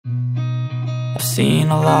Seen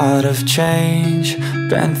a lot of change,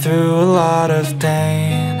 been through a lot of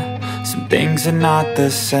pain. Some things are not the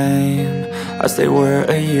same as they were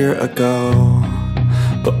a year ago,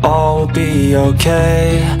 but all will be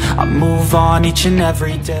okay. I move on each and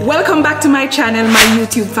every day. Welcome back to my channel, my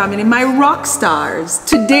YouTube family, my rock stars.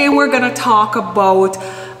 Today we're gonna talk about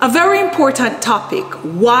a very important topic: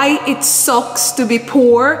 why it sucks to be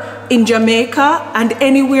poor in Jamaica and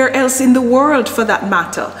anywhere else in the world for that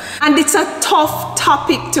matter. And it's a tough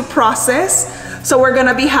topic to process, so we're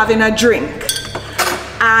gonna be having a drink.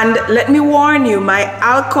 And let me warn you, my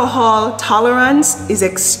alcohol tolerance is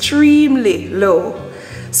extremely low.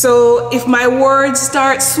 So if my words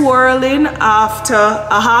start swirling after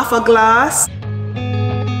a half a glass,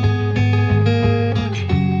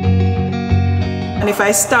 and if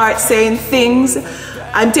I start saying things,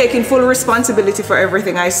 I'm taking full responsibility for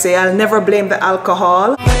everything I say. I'll never blame the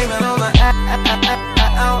alcohol,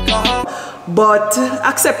 but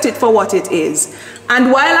accept it for what it is.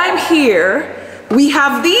 And while I'm here, we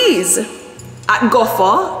have these at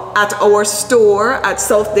GOFFAH, at our store at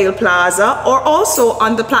Southdale Plaza, or also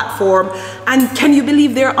on the platform. And can you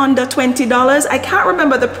believe they're under $20? I can't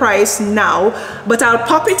remember the price now, but I'll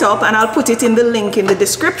pop it up and I'll put it in the link in the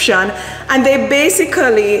description. And they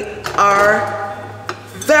basically are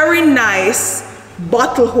very nice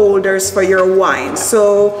bottle holders for your wine.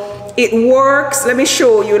 So it works. Let me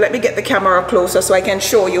show you. Let me get the camera closer so I can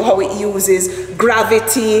show you how it uses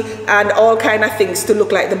gravity and all kind of things to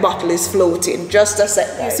look like the bottle is floating. Just a sec,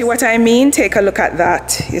 guys. You see what I mean? Take a look at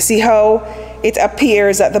that. You see how it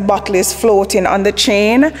appears that the bottle is floating on the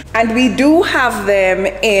chain? And we do have them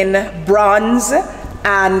in bronze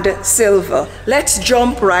and silver. Let's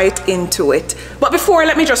jump right into it. But before,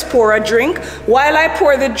 let me just pour a drink. While I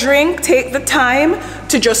pour the drink, take the time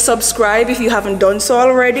to just subscribe if you haven't done so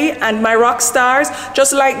already. And my rock stars,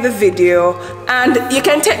 just like the video. And you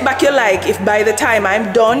can take back your like if by the time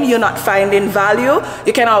I'm done you're not finding value.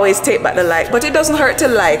 You can always take back the like, but it doesn't hurt to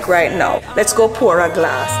like right now. Let's go pour a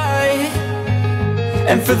glass.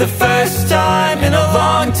 And for the first time in a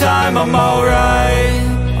long time, I'm alright.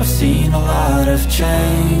 I've seen a lot of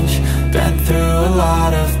change, been through a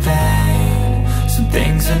lot of pain. Some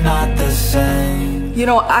things are not the same. You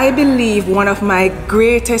know, I believe one of my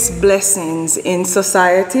greatest blessings in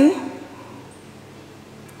society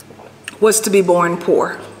was to be born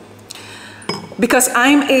poor. Because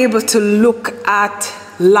I'm able to look at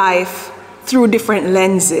life through different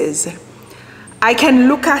lenses. I can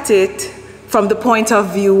look at it from the point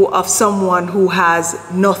of view of someone who has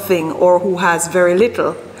nothing or who has very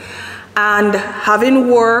little. And having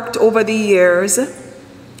worked over the years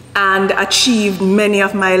and achieved many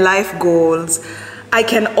of my life goals, I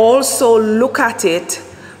can also look at it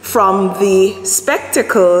from the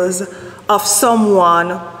spectacles of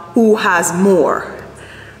someone who has more.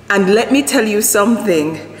 And let me tell you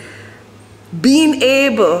something, being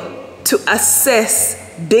able to assess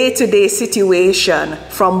day-to-day situation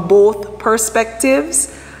from both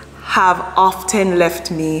perspectives have often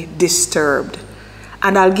left me disturbed.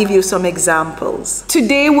 And I'll give you some examples.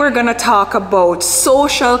 Today we're gonna talk about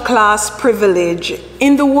social class privilege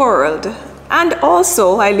in the world. And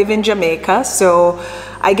also, I live in Jamaica, so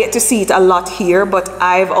I get to see it a lot here, but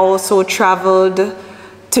I've also traveled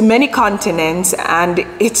to many continents, and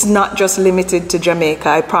it's not just limited to Jamaica,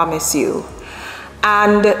 I promise you.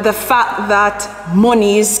 And the fact that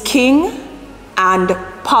money is king and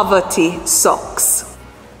poverty sucks.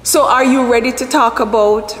 So are you ready to talk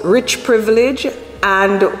about rich privilege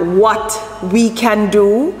and what we can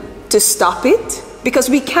do to stop it?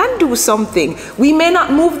 Because we can do something. We may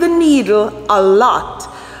not move the needle a lot,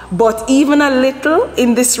 but even a little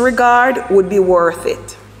in this regard would be worth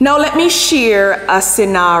it. Now let me share a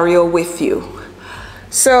scenario with you.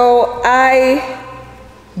 So I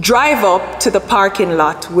drive up to the parking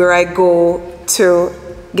lot where I go to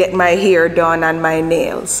get my hair done and my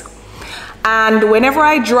nails. And whenever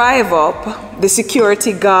I drive up, the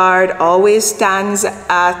security guard always stands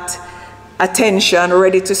at attention,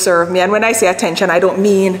 ready to serve me. And when I say attention, I don't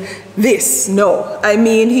mean this, no. I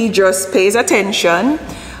mean he just pays attention.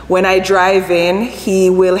 When I drive in, he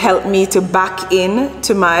will help me to back in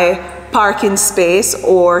to my parking space,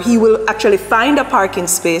 or he will actually find a parking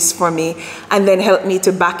space for me and then help me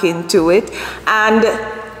to back into it. And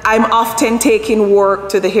I'm often taking work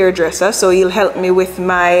to the hairdresser, so he'll help me with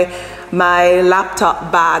my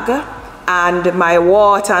laptop bag and my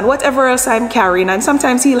water and whatever else I'm carrying. And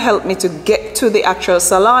sometimes he'll help me to get to the actual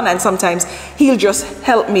salon, and sometimes he'll just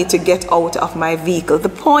help me to get out of my vehicle. The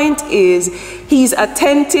point is, he's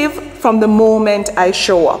attentive from the moment I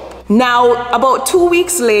show up. Now, about 2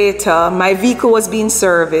 weeks later, my vehicle was being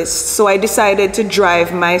serviced, so I decided to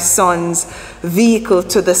drive my son's vehicle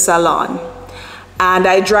to the salon. And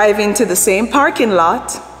I drive into the same parking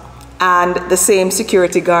lot, and the same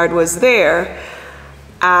security guard was there.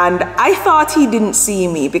 And I thought he didn't see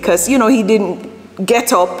me because, you know, he didn't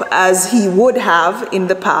get up as he would have in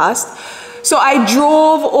the past. So I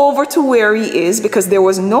drove over to where he is because there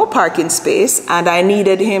was no parking space and I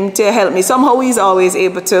needed him to help me. Somehow he's always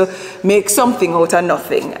able to make something out of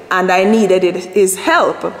nothing, and I needed his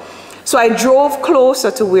help. So I drove closer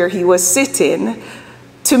to where he was sitting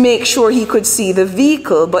to make sure he could see the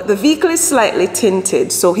vehicle, but the vehicle is slightly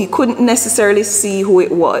tinted, so he couldn't necessarily see who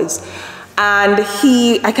it was. And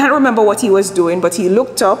I can't remember what he was doing, but he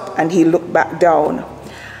looked up and he looked back down.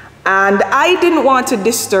 And I didn't want to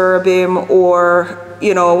disturb him, or,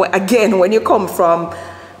 you know, again, when you come from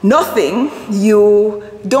nothing, you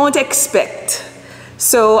don't expect.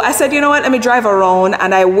 So I said, you know what, let me drive around,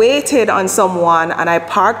 and I waited on someone, and I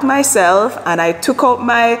parked myself, and I took out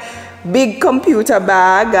my big computer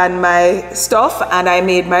bag and my stuff, and I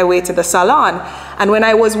made my way to the salon. And when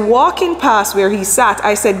I was walking past where he sat,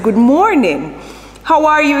 I said, "Good morning, how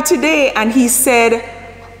are you today?" And he said,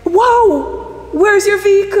 "Wow, where's your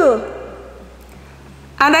vehicle?"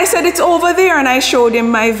 And I said, "It's over there," and I showed him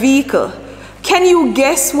my vehicle. Can you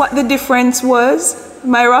guess what the difference was,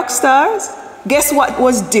 my rock stars? Guess what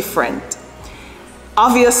was different?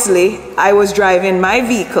 Obviously, I was driving my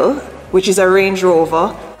vehicle, which is a Range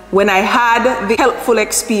Rover. When I had the helpful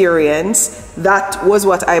experience, that was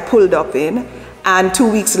what I pulled up in. And 2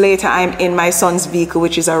 weeks later, I'm in my son's vehicle,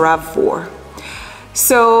 which is a RAV4.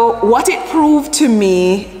 So what it proved to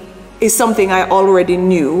me is something I already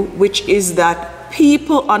knew, which is that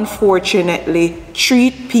people unfortunately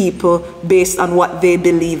treat people based on what they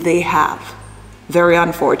believe they have. Very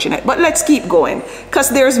unfortunate. But let's keep going, because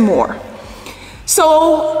there's more.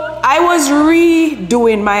 So I was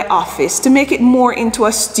redoing my office to make it more into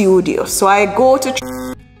a studio. So I go to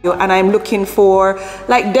and I'm looking for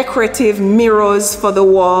like decorative mirrors for the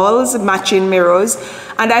walls, matching mirrors.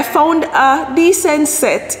 And I found a decent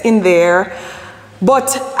set in there.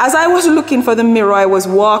 But as I was looking for the mirror, I was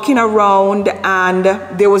walking around and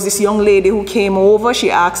there was this young lady who came over. She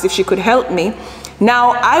asked if she could help me.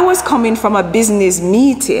 Now, I was coming from a business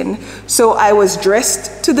meeting, so I was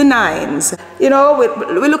dressed to the nines. You know,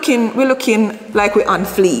 we're looking like we're on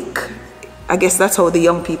fleek. I guess that's how the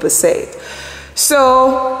young people say it. So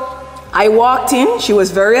I walked in, she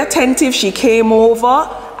was very attentive, she came over.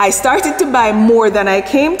 I started to buy more than I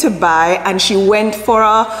came to buy, and she went for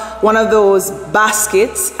one of those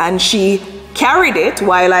baskets and she carried it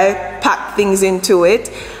while I packed things into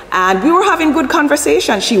it. And we were having good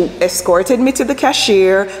conversation. She escorted me to the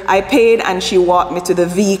cashier, I paid, and she walked me to the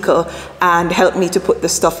vehicle and helped me to put the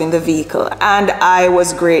stuff in the vehicle. And I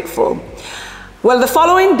was grateful. Well, the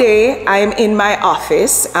following day, I'm in my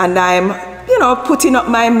office and I'm, you know, putting up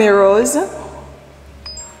my mirrors.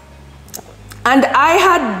 And I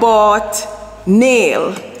had bought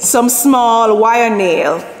nail, some small wire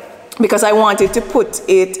nail, because I wanted to put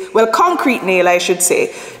it, well, concrete nail, I should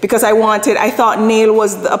say, because I thought nail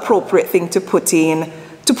was the appropriate thing to put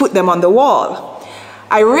them on the wall.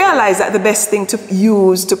 I realized that the best thing to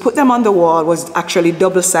use to put them on the wall was actually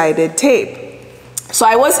double-sided tape. So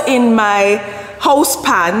I was in my house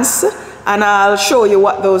pants, and I'll show you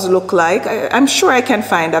what those look like. I'm sure I can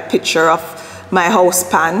find a picture of my house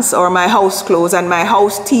pants or my house clothes and my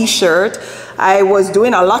house t-shirt. I was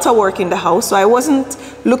doing a lot of work in the house, so I wasn't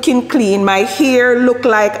looking clean. My hair looked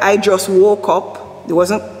like I just woke up. It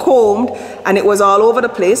wasn't combed, and it was all over the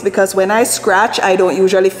place because when I scratch, I don't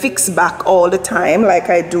usually fix back all the time like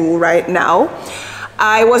I do right now.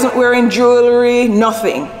 I wasn't wearing jewelry,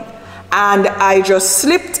 nothing. And I just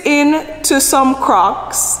slipped into some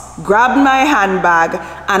Crocs, grabbed my handbag,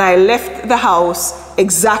 and I left the house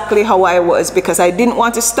exactly how I was because I didn't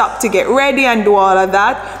want to stop to get ready and do all of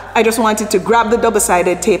that. I just wanted to grab the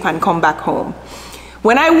double-sided tape and come back home.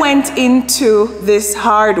 When I went into this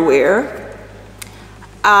hardware,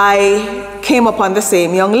 I came upon the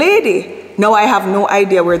same young lady. Now I have no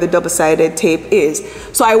idea where the double-sided tape is.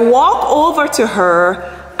 So I walked over to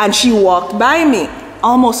her and she walked by me,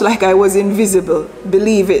 almost like I was invisible,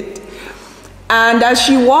 believe it. And as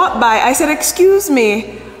she walked by, I said, "Excuse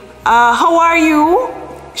me, how are you?"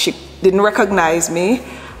 She didn't recognize me.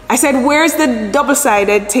 I said, "Where's the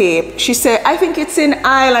double-sided tape?" She said, "I think it's in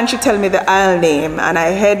aisle," and she told me the aisle name. And I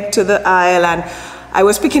head to the aisle, and I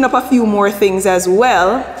was picking up a few more things as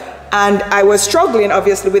well. And I was struggling,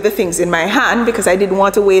 obviously, with the things in my hand because I didn't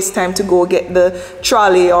want to waste time to go get the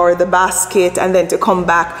trolley or the basket and then to come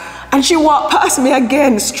back. And she walked past me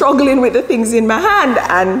again, struggling with the things in my hand,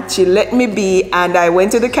 and she let me be, and I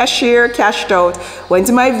went to the cashier, cashed out, went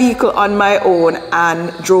to my vehicle on my own,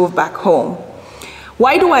 and drove back home.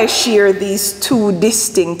 Why do I share these two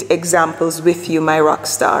distinct examples with you, my rock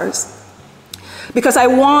stars? Because I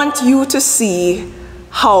want you to see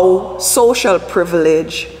how social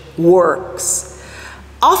privilege works.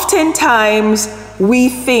 Oftentimes, we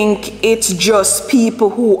think it's just people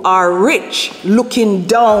who are rich looking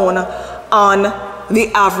down on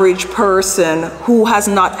the average person who has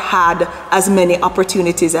not had as many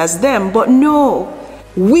opportunities as them. But no,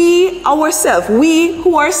 we ourselves, we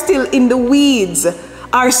who are still in the weeds,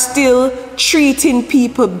 are still treating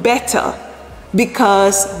people better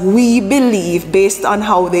because we believe, based on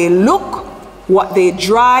how they look, what they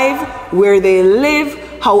drive, where they live,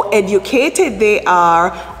 how educated they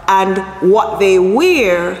are, and what they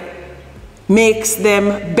wear, makes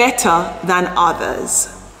them better than others.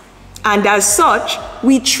 And as such,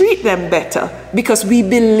 we treat them better because we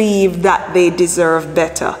believe that they deserve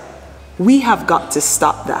better. We have got to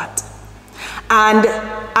stop that. And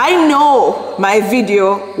I know my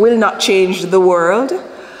video will not change the world,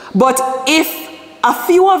 but if a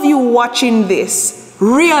few of you watching this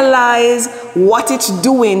realize what it's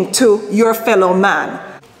doing to your fellow man,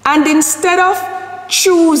 and instead of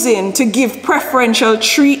choosing to give preferential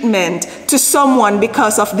treatment to someone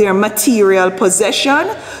because of their material possession,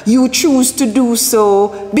 you choose to do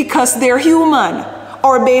so because they're human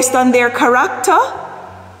or based on their character,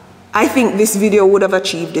 I think this video would have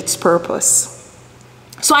achieved its purpose.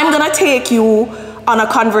 So I'm gonna take you on a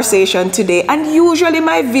conversation today, and usually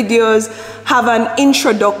my videos have an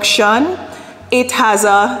introduction, it has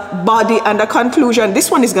a body and a conclusion. This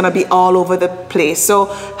one is gonna be all over the place. So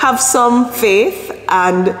have some faith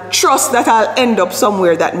and trust that I'll end up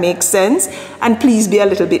somewhere that makes sense, and please be a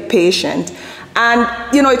little bit patient. And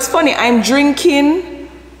you know, it's funny, I'm drinking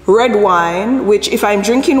red wine, which if I'm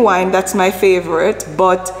drinking wine, that's my favorite,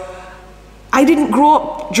 but I didn't grow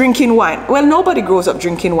up drinking wine. Well, nobody grows up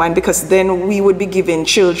drinking wine because then we would be giving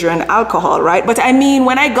children alcohol, right? But I mean,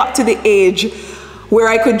 when I got to the age where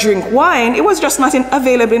I could drink wine, it was just not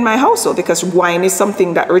available in my household because wine is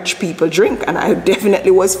something that rich people drink, and I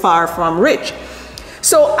definitely was far from rich.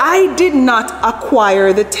 So I did not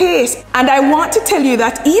acquire the taste. And I want to tell you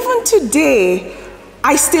that even today,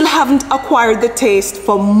 I still haven't acquired the taste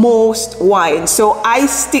for most wines. So I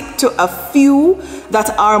stick to a few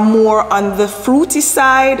that are more on the fruity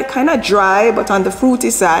side, kind of dry, but on the fruity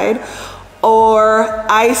side. Or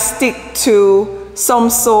I stick to some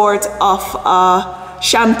sort of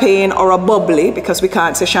champagne or a bubbly, because we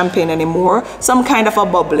can't say champagne anymore, some kind of a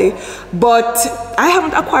bubbly, but I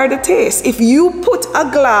haven't acquired the taste. If you put a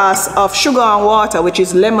glass of sugar and water, which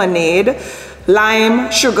is lemonade,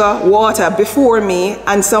 lime, sugar, water before me,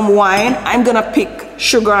 and some wine, I'm gonna pick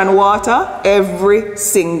sugar and water every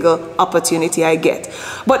single opportunity I get.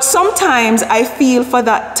 But sometimes I feel for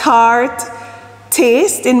that tart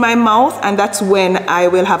taste in my mouth, and that's when I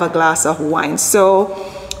will have a glass of wine.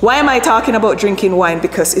 So why am I talking about drinking wine?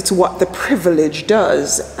 Because it's what the privilege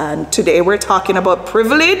does. And today we're talking about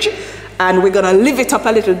privilege, and we're gonna live it up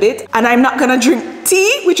a little bit. And I'm not gonna drink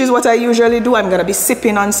tea, which is what I usually do. I'm gonna be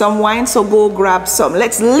sipping on some wine, so go grab some.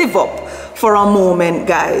 Let's live up for a moment,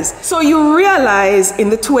 guys. So you realize in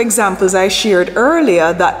the two examples I shared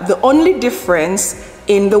earlier that the only difference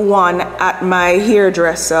in the one at my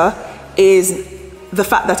hairdresser is the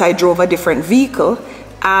fact that I drove a different vehicle,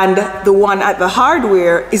 and the one at the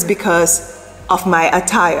hardware is because of my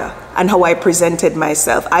attire and how I presented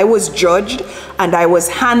myself. I was judged and I was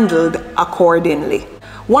handled accordingly.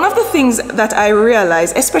 One of the things that I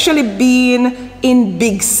realized, especially being in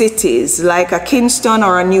big cities like a Kingston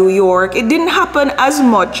or a New York, it didn't happen as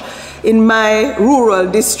much in my rural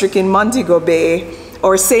district in Montego Bay,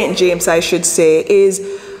 or St. James I should say, is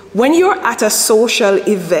when you're at a social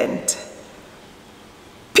event,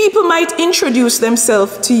 people might introduce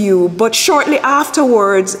themselves to you, but shortly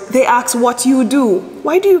afterwards, they ask what you do.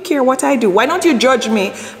 Why do you care what I do? Why don't you judge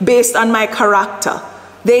me based on my character?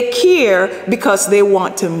 They care because they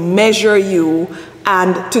want to measure you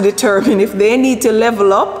and to determine if they need to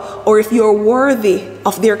level up or if you're worthy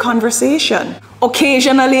of their conversation.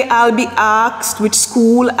 Occasionally, I'll be asked which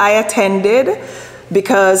school I attended,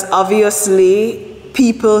 because obviously,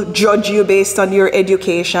 people judge you based on your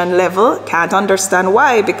education level. Can't understand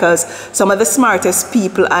why, because some of the smartest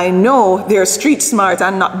people I know, they're street smart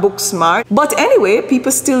and not book smart. But anyway,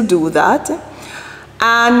 people still do that.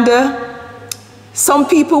 And some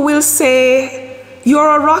people will say, you're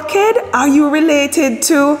a Rockhead? Are you related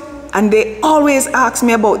to? And they always ask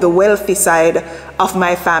me about the wealthy side of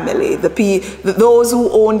my family. Those who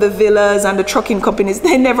own the villas and the trucking companies,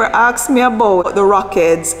 they never ask me about the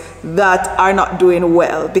Rockheads that are not doing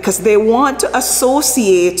well, because they want to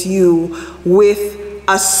associate you with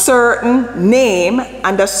a certain name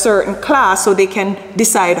and a certain class so they can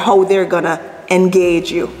decide how they're gonna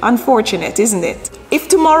engage you. Unfortunate, isn't it? If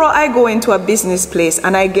tomorrow I go into a business place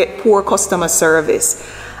and I get poor customer service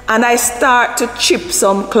and I start to chip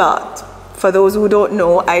some cloth, for those who don't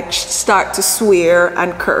know, I start to swear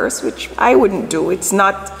and curse, which I wouldn't do. It's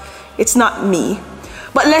not me.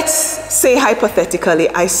 But let's say hypothetically,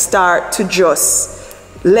 I start to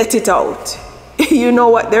just let it out. You know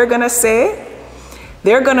what they're gonna say?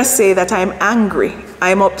 They're gonna say that I'm angry,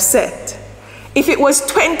 I'm upset. If it was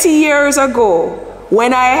 20 years ago,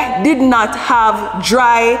 when I did not have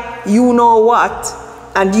dry you know what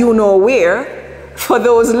and you know where, for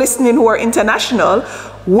those listening who are international,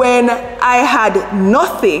 when I had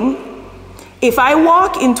nothing, if I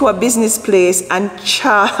walk into a business place and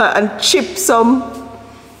chip some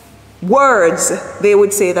words, they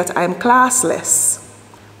would say that I'm classless.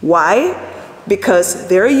 Why? Because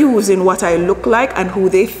they're using what I look like and who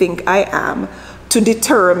they think I am to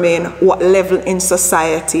determine what level in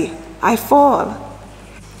society I fall.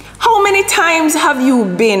 How many times have you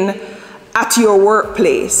been at your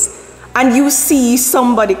workplace and you see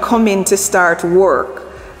somebody come in to start work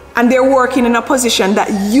and they're working in a position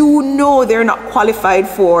that you know they're not qualified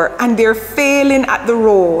for and they're failing at the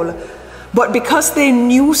role, but because they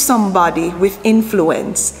knew somebody with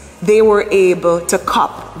influence, they were able to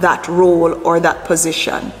cop that role or that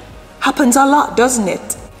position? Happens a lot, doesn't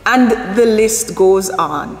it? And the list goes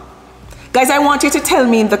on. Guys, I want you to tell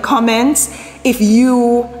me in the comments if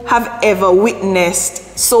you have ever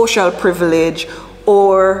witnessed social privilege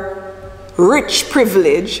or rich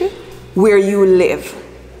privilege where you live.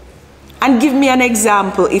 And give me an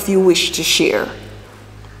example if you wish to share.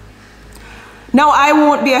 Now, I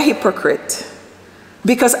won't be a hypocrite,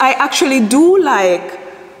 because I actually do like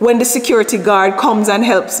when the security guard comes and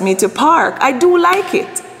helps me to park. I do like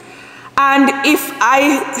it. And if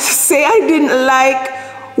I say I didn't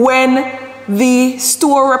like when the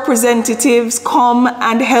store representatives come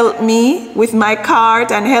and help me with my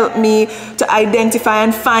cart and help me to identify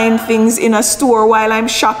and find things in a store while I'm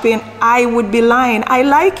shopping, I would be lying. I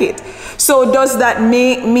like it. So does that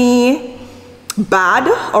make me bad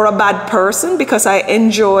or a bad person because I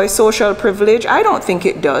enjoy social privilege? I don't think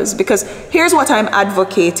it does, because here's what I'm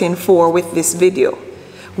advocating for with this video.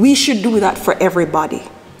 We should do that for everybody.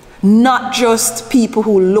 Not just people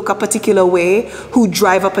who look a particular way, who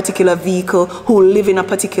drive a particular vehicle, who live in a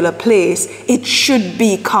particular place. It should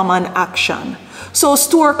be common action. So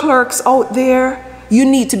store clerks out there, you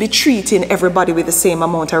need to be treating everybody with the same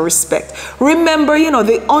amount of respect. Remember, you know,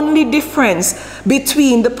 the only difference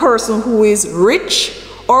between the person who is rich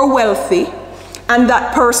or wealthy and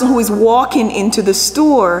that person who is walking into the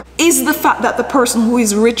store is the fact that the person who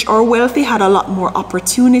is rich or wealthy had a lot more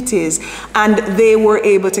opportunities and they were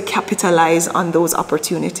able to capitalize on those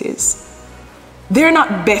opportunities. They're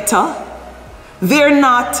not better. They're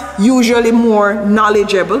not usually more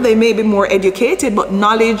knowledgeable. They may be more educated, but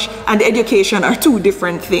knowledge and education are two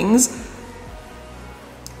different things.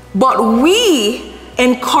 But we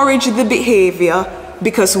encourage the behavior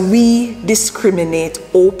because we discriminate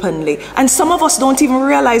openly. And some of us don't even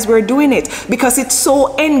realize we're doing it because it's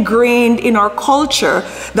so ingrained in our culture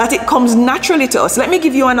that it comes naturally to us. Let me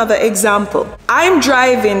give you another example. I'm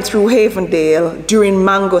driving through Havendale during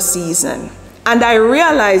mango season, and I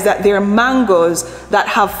realize that there are mangoes that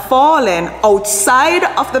have fallen outside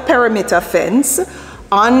of the perimeter fence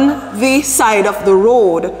on the side of the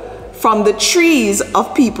road from the trees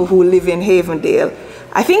of people who live in Havendale.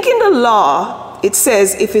 I think in the law, it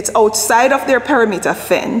says if it's outside of their perimeter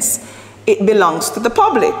fence, it belongs to the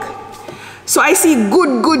public. So I see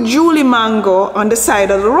good Julie mango on the side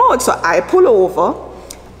of the road. So I pull over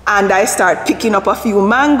and I start picking up a few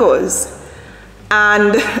mangoes.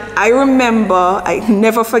 And I remember, I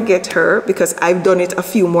never forget her because I've done it a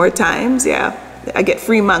few more times. Yeah, I get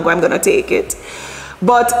free mango, I'm gonna take it.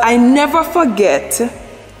 But I never forget,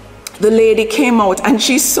 the lady came out and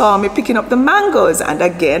she saw me picking up the mangoes. And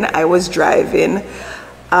again, I was driving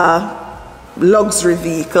a luxury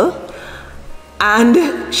vehicle.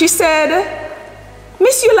 And she said,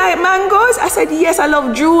 "Miss, you like mangoes?" I said, "Yes, I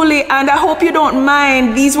love Julie, and I hope you don't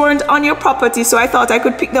mind. These weren't on your property, so I thought I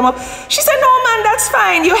could pick them up." She said, "No, man, that's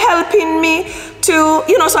fine. You're helping me to,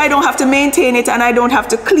 you know, so I don't have to maintain it and I don't have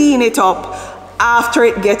to clean it up after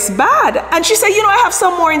it gets bad." And she said, "You know, I have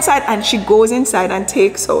some more inside." And she goes inside and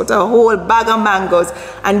takes out a whole bag of mangoes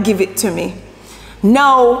and give it to me.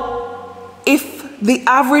 Now, if the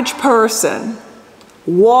average person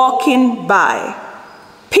walking by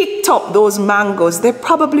picked up those mangoes, they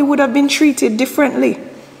probably would have been treated differently.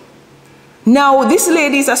 Now, this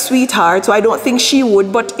lady is a sweetheart, so I don't think she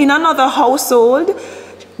would, but in another household,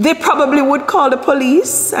 they probably would call the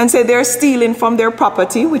police and say they're stealing from their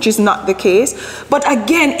property, which is not the case. But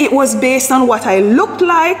again, it was based on what I looked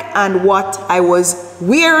like and what I was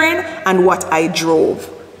wearing and what I drove.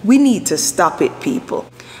 We need to stop it, people.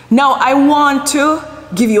 Now, I want to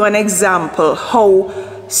give you an example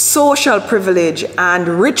how social privilege and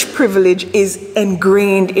rich privilege is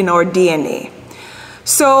ingrained in our DNA.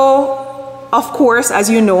 So, of course, as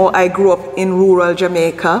you know, I grew up in rural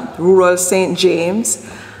Jamaica, rural St. James,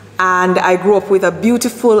 and I grew up with a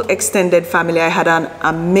beautiful extended family. I had an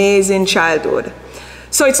amazing childhood.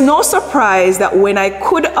 So it's no surprise that when I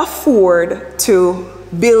could afford to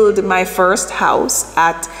build my first house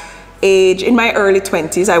in my early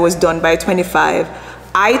 20s, I was done by 25,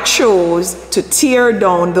 I chose to tear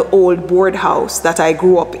down the old board house that I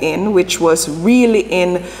grew up in, which was really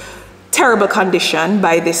in terrible condition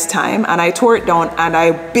by this time, and I tore it down and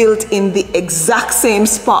I built in the exact same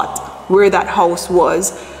spot where that house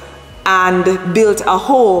was and built a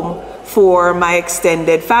home for my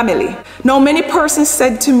extended family. Now, many persons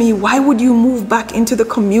said to me, why would you move back into the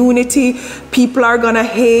community? People are gonna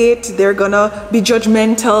hate, they're gonna be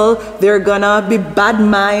judgmental, they're gonna be bad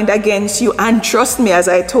mind against you. And trust me, as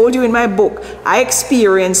I told you in my book, I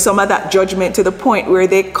experienced some of that judgment to the point where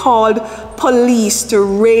they called police to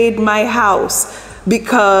raid my house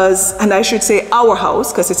because, and I should say our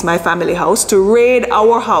house, because it's my family house, to raid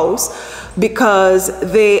our house because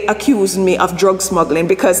they accused me of drug smuggling,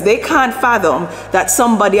 because they can't fathom that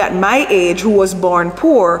somebody at my age who was born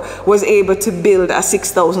poor was able to build a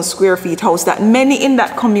 6,000 square feet house that many in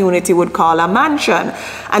that community would call a mansion.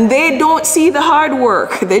 And they don't see the hard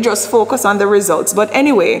work, they just focus on the results. But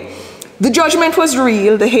anyway, the judgment was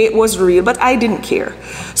real, the hate was real, but I didn't care.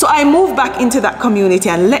 So I moved back into that community,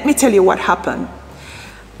 and let me tell you what happened.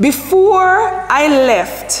 Before I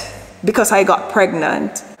left, because I got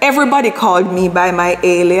pregnant, everybody called me by my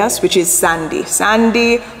alias, which is Sandy.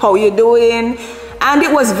 Sandy, how you doing? And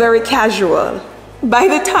it was very casual. By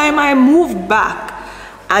the time I moved back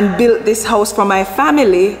and built this house for my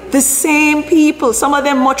family, the same people, some of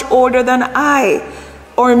them much older than I,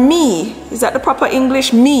 or me, is that the proper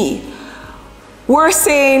English? Me, were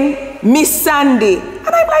saying, Miss Sandy. And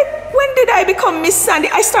I'm like, when did I become Miss Sandy?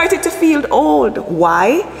 I started to feel old.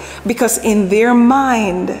 Why? Because in their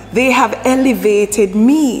mind, they have elevated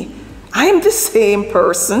me. I'm the same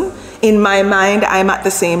person. In my mind, I'm at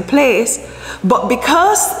the same place. But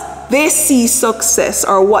because they see success,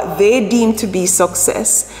 or what they deem to be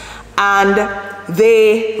success, and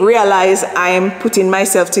they realize I'm putting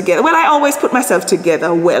myself together. Well, I always put myself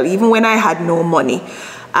together well, even when I had no money.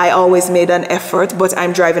 I always made an effort, but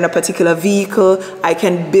I'm driving a particular vehicle, I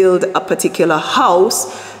can build a particular house.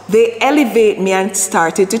 They elevate me and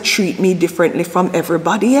started to treat me differently from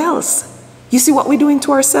everybody else. You see what we're doing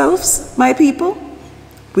to ourselves, my people?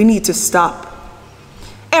 We need to stop.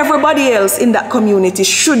 Everybody else in that community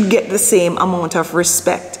should get the same amount of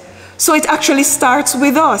respect. So it actually starts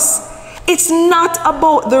with us. It's not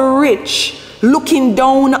about the rich looking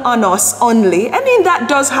down on us only. I mean, that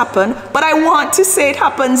does happen, but I want to say it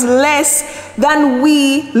happens less than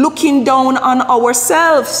we looking down on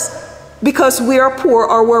ourselves because we are poor,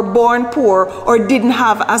 or were born poor, or didn't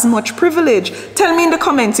have as much privilege. Tell me in the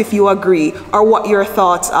comments if you agree, or what your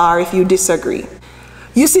thoughts are if you disagree.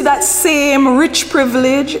 You see, that same rich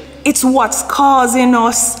privilege, it's what's causing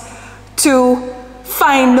us to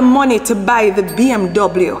find the money to buy the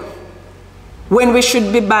BMW when we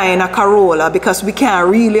should be buying a Corolla, because we can't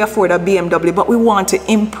really afford a BMW, but we want to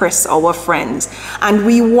impress our friends. And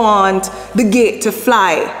we want the gate to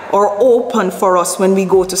fly or open for us when we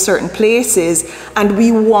go to certain places. And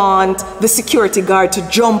we want the security guard to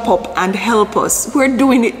jump up and help us. We're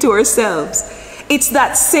doing it to ourselves. It's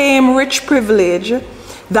that same rich privilege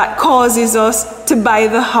that causes us to buy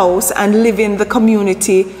the house and live in the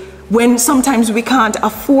community when sometimes we can't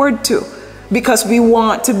afford to, because we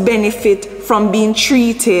want to benefit from being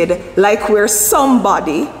treated like we're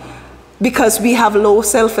somebody because we have low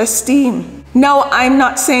self-esteem. Now, I'm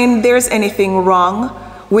not saying there's anything wrong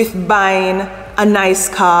with buying a nice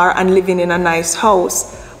car and living in a nice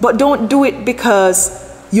house, but don't do it because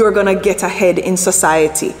you're gonna get ahead in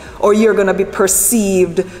society or you're gonna be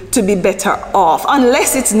perceived to be better off,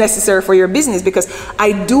 unless it's necessary for your business. Because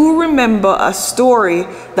I do remember a story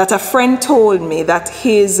that a friend told me that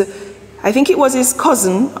I think it was his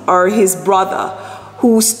cousin or his brother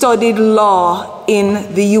who studied law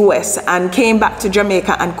in the US and came back to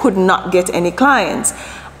Jamaica and could not get any clients.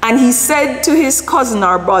 And he said to his cousin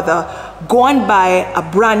or brother, go and buy a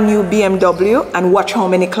brand new BMW and watch how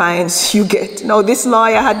many clients you get. Now, this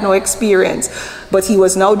lawyer had no experience, but he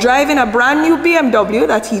was now driving a brand new BMW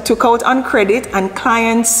that he took out on credit, and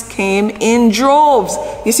clients came in droves.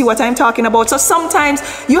 You see what I'm talking about? So sometimes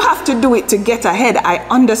you have to do it to get ahead. I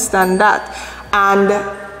understand that. And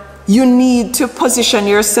you need to position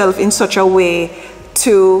yourself in such a way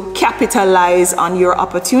to capitalize on your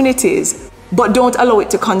opportunities. But don't allow it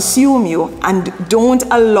to consume you, and don't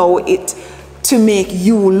allow it to make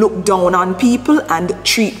you look down on people and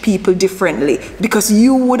treat people differently, because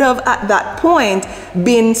you would have at that point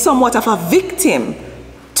been somewhat of a victim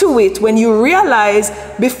to it when you realize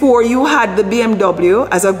before you had the BMW,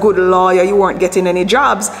 as a good lawyer, you weren't getting any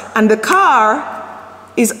jobs, and the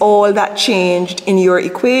car is all that changed in your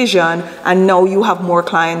equation, and now you have more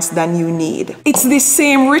clients than you need. It's this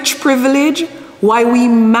same rich privilege why we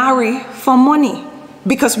marry for money,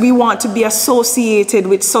 because we want to be associated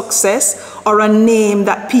with success or a name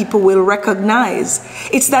that people will recognize.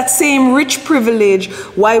 It's that same rich privilege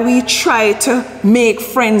why we try to make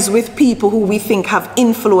friends with people who we think have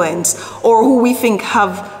influence or who we think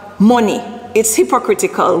have money. It's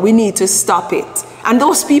hypocritical. We need to stop it. And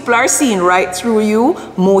those people are seeing right through you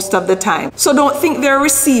most of the time. So don't think they're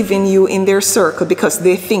receiving you in their circle because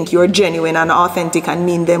they think you're genuine and authentic and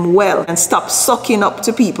mean them well. And stop sucking up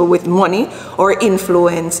to people with money or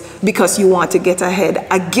influence because you want to get ahead.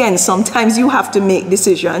 Again, sometimes you have to make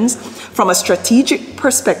decisions from a strategic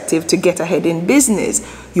perspective to get ahead in business.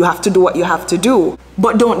 You have to do what you have to do,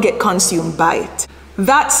 but don't get consumed by it.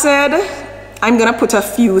 That said, I'm going to put a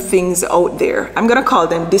few things out there. I'm going to call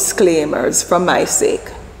them disclaimers for my sake.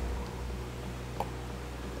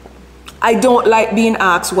 I don't like being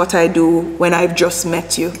asked what I do when I've just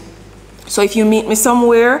met you. So if you meet me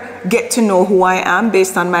somewhere, get to know who I am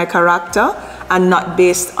based on my character and not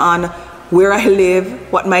based on where I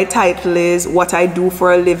live, what my title is, what I do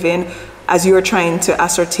for a living, as you're trying to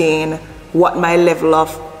ascertain what my level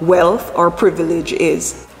of wealth or privilege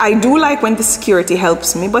is. I do like when the security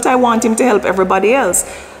helps me, but I want him to help everybody else,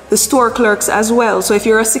 the store clerks as well. So if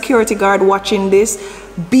you're a security guard watching this,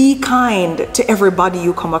 be kind to everybody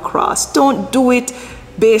you come across. Don't do it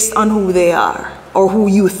based on who they are or who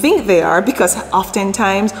you think they are, because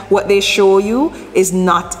oftentimes what they show you is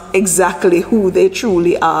not exactly who they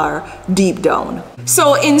truly are deep down.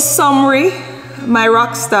 So in summary, my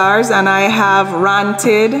rock stars, and I have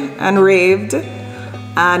ranted and raved.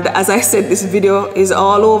 And as I said, this video is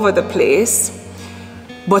all over the place,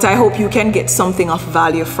 but I hope you can get something of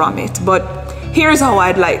value from it. But here's how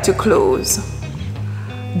I'd like to close.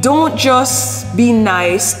 Don't just be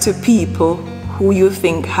nice to people who you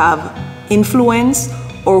think have influence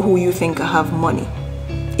or who you think have money.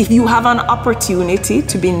 If you have an opportunity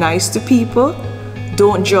to be nice to people,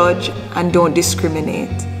 don't judge and don't discriminate.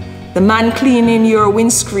 The man cleaning your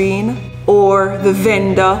windscreen or the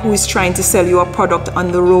vendor who is trying to sell you a product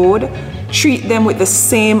on the road, treat them with the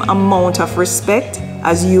same amount of respect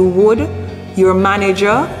as you would your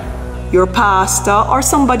manager, your pastor, or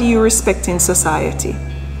somebody you respect in society.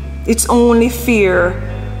 It's only fair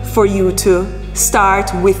for you to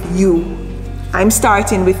start with you. I'm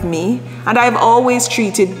starting with me, and I've always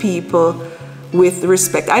treated people with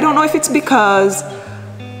respect. I don't know if it's because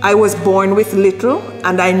I was born with little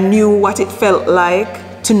and I knew what it felt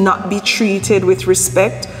like to not be treated with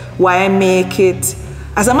respect, why I make it.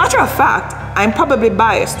 As a matter of fact, I'm probably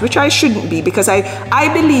biased, which I shouldn't be, because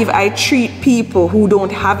I believe I treat people who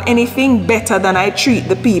don't have anything better than I treat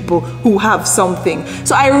the people who have something.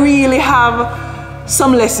 So I really have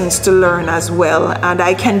some lessons to learn as well, and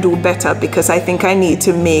I can do better because I think I need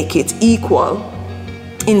to make it equal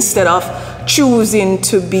instead of choosing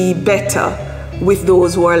to be better with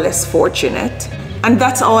those who are less fortunate. And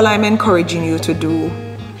that's all I'm encouraging you to do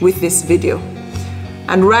with this video.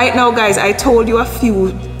 And right now, guys, I told you a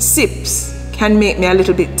few sips can make me a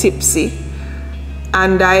little bit tipsy,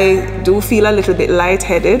 and I do feel a little bit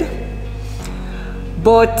lightheaded,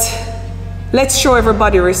 but let's show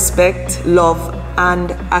everybody respect, love,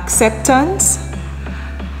 and acceptance,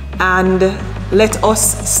 and let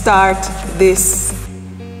us start this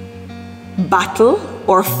battle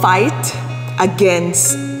or fight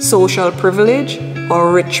against social privilege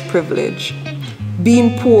or rich privilege.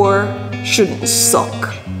 Being poor shouldn't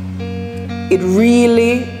suck. It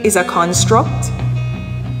really is a construct.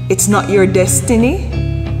 It's not your destiny,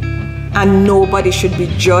 and nobody should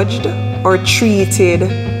be judged or treated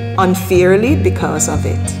unfairly because of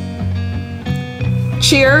it.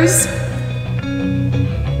 Cheers.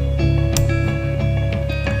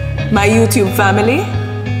 My YouTube family.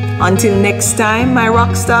 Until next time, my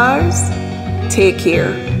rock stars, take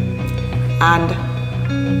care,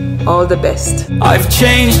 and all the best. I've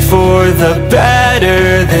changed for the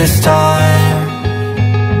better this time.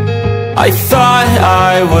 I thought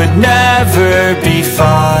I would never be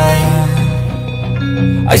fine.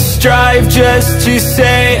 I strive just to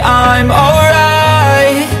say I'm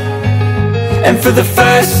alright, and for the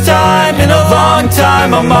first time in a long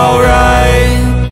time I'm alright.